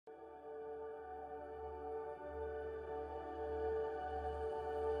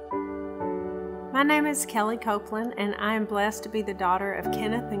My name is Kellie Copeland, and I am blessed to be the daughter of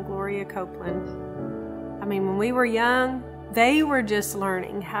Kenneth and Gloria Copeland. I mean, when we were young, they were just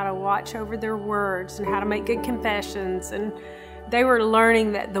learning how to watch over their words and how to make good confessions, and they were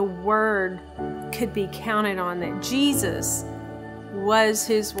learning that the Word could be counted on, that Jesus was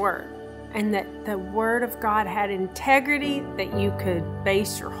His Word, and that the Word of God had integrity that you could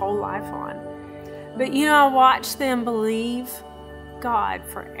base your whole life on. But you know, I watched them believe God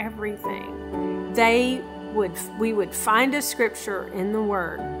for everything. We would find a scripture in the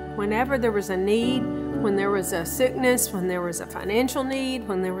Word. Whenever there was a need, when there was a sickness, when there was a financial need,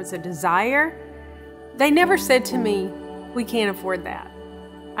 when there was a desire, they never said to me, "We can't afford that."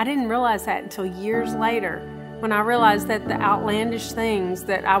 I didn't realize that until years later, when I realized that the outlandish things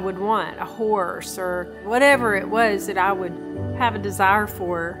that I would want, a horse or whatever it was that I would have a desire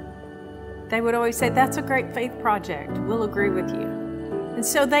for, they would always say, "That's a great faith project. We'll agree with you." And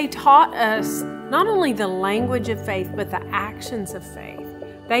so they taught us not only the language of faith, but the actions of faith.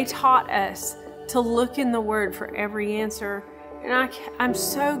 They taught us to look in the Word for every answer. And I'm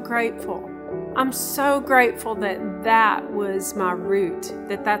so grateful. I'm so grateful that that was my root,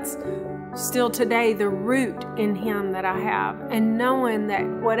 that that's still today the root in Him that I have. And knowing that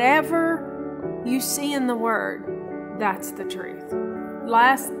whatever you see in the Word, that's the truth.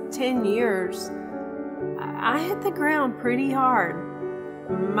 Last 10 years, I hit the ground pretty hard.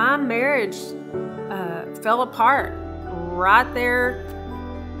 My marriage fell apart right there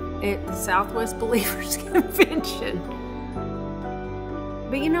at the Southwest Believers Convention.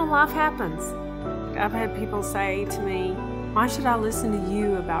 But you know, life happens. I've had people say to me, "Why should I listen to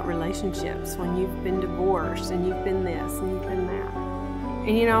you about relationships when you've been divorced and you've been this and you've been that?"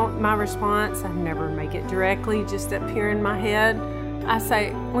 And you know, my response, I never make it directly, just up here in my head. I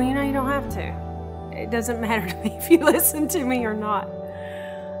say, "Well, you know, you don't have to. It doesn't matter to me if you listen to me or not."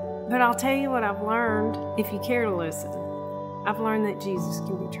 But I'll tell you what I've learned, if you care to listen. I've learned that Jesus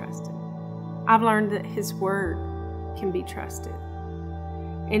can be trusted. I've learned that His Word can be trusted.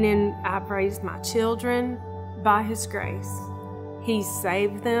 And then I've raised my children by His grace. He's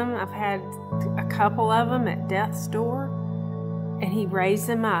saved them. I've had a couple of them at death's door, and He raised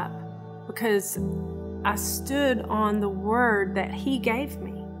them up because I stood on the Word that He gave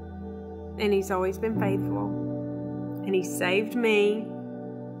me. And He's always been faithful. And He saved me.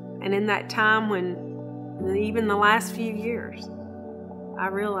 And in that time when, even the last few years, I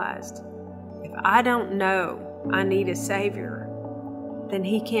realized if I don't know I need a Savior, then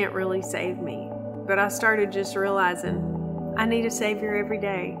He can't really save me. But I started just realizing I need a Savior every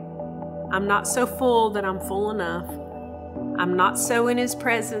day. I'm not so full that I'm full enough. I'm not so in His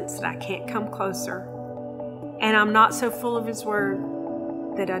presence that I can't come closer. And I'm not so full of His Word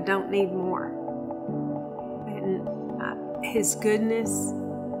that I don't need more. And His goodness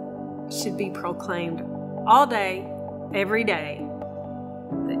should be proclaimed all day, every day,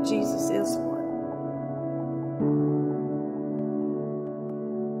 that Jesus is Lord.